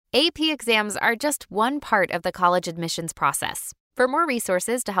AP exams are just one part of the college admissions process. For more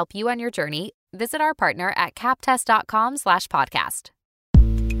resources to help you on your journey, visit our partner at captest.com/podcast.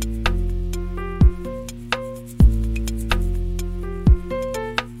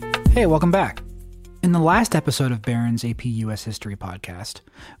 Hey, welcome back. In the last episode of Barron's AP US History podcast,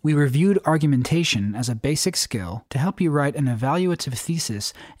 we reviewed argumentation as a basic skill to help you write an evaluative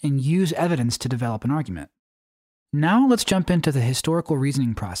thesis and use evidence to develop an argument. Now let's jump into the historical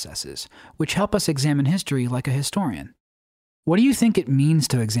reasoning processes, which help us examine history like a historian. What do you think it means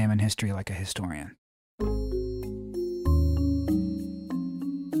to examine history like a historian?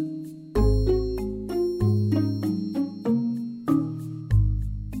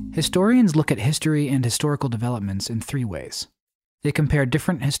 Historians look at history and historical developments in three ways. They compare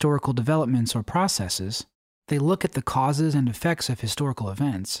different historical developments or processes, they look at the causes and effects of historical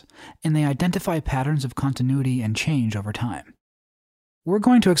events, and they identify patterns of continuity and change over time. We're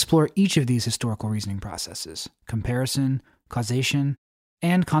going to explore each of these historical reasoning processes: comparison, causation,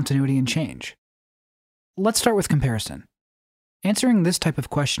 and continuity and change. Let's start with comparison. Answering this type of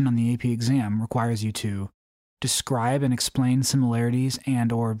question on the AP exam requires you to describe and explain similarities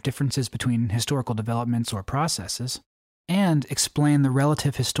and/or differences between historical developments or processes, and explain the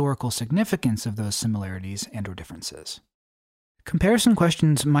relative historical significance of those similarities and/or differences. Comparison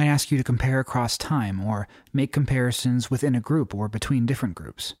questions might ask you to compare across time or make comparisons within a group or between different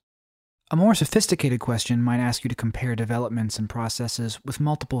groups. A more sophisticated question might ask you to compare developments and processes with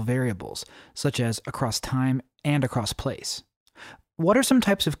multiple variables, such as across time and across place. What are some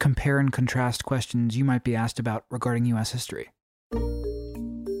types of compare and contrast questions you might be asked about regarding U.S. history?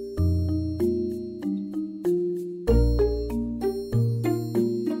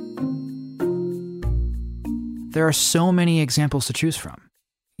 There are so many examples to choose from.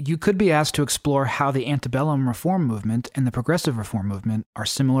 You could be asked to explore how the antebellum reform movement and the progressive reform movement are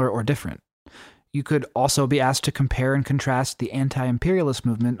similar or different. You could also be asked to compare and contrast the anti-imperialist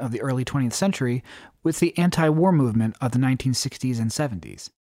movement of the early 20th century with the anti-war movement of the 1960s and 70s.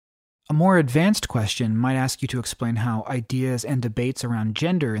 A more advanced question might ask you to explain how ideas and debates around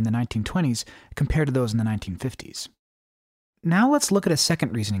gender in the 1920s compare to those in the 1950s. Now let's look at a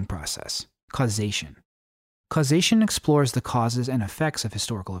second reasoning process: causation. Causation explores the causes and effects of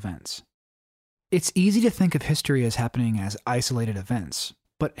historical events. It's easy to think of history as happening as isolated events,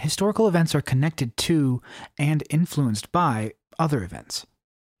 but historical events are connected to and influenced by other events.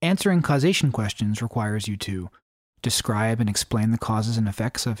 Answering causation questions requires you to describe and explain the causes and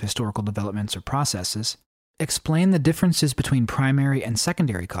effects of historical developments or processes, explain the differences between primary and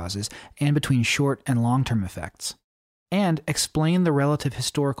secondary causes and between short and long-term effects, and explain the relative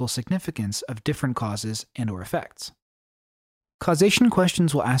historical significance of different causes and/or effects. Causation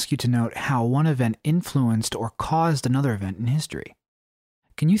questions will ask you to note how one event influenced or caused another event in history.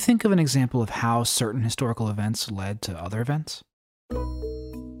 Can you think of an example of how certain historical events led to other events?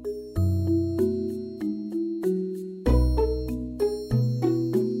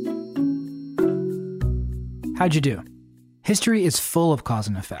 How'd you do? History is full of cause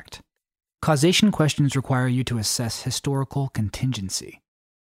and effect. Causation questions require you to assess historical contingency.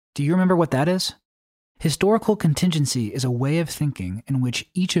 Do you remember what that is? Historical contingency is a way of thinking in which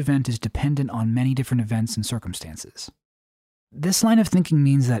each event is dependent on many different events and circumstances. This line of thinking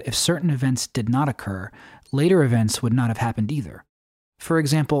means that if certain events did not occur, later events would not have happened either. For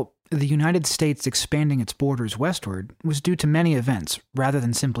example, the United States expanding its borders westward was due to many events rather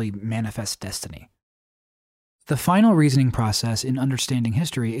than simply manifest destiny. The final reasoning process in understanding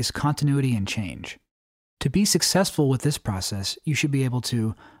history is continuity and change. To be successful with this process, you should be able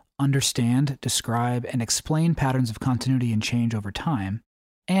to understand, describe, and explain patterns of continuity and change over time,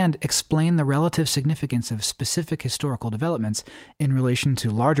 and explain the relative significance of specific historical developments in relation to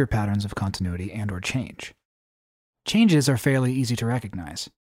larger patterns of continuity and/or change. Changes are fairly easy to recognize.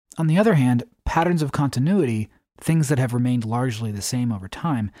 On the other hand, patterns of continuity, things that have remained largely the same over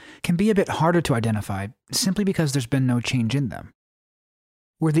time, can be a bit harder to identify simply because there's been no change in them.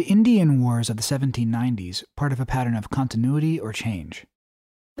 Were the Indian Wars of the 1790s part of a pattern of continuity or change?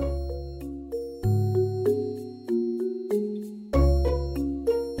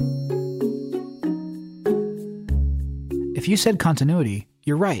 If you said continuity,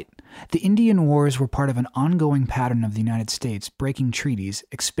 you're right. The Indian Wars were part of an ongoing pattern of the United States breaking treaties,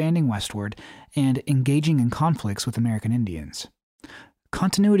 expanding westward, and engaging in conflicts with American Indians.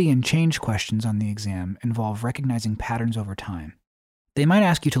 Continuity and change questions on the exam involve recognizing patterns over time. They might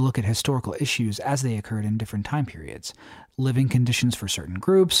ask you to look at historical issues as they occurred in different time periods, living conditions for certain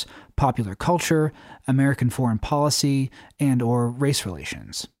groups, popular culture, American foreign policy, and/or race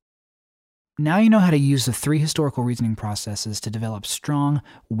relations. Now you know how to use the 3 historical reasoning processes to develop strong,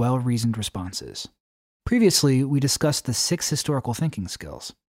 well-reasoned responses. Previously, we discussed the 6 historical thinking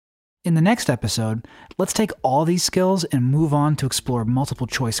skills. In the next episode, let's take all these skills and move on to explore multiple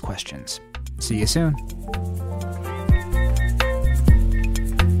choice questions. See you soon.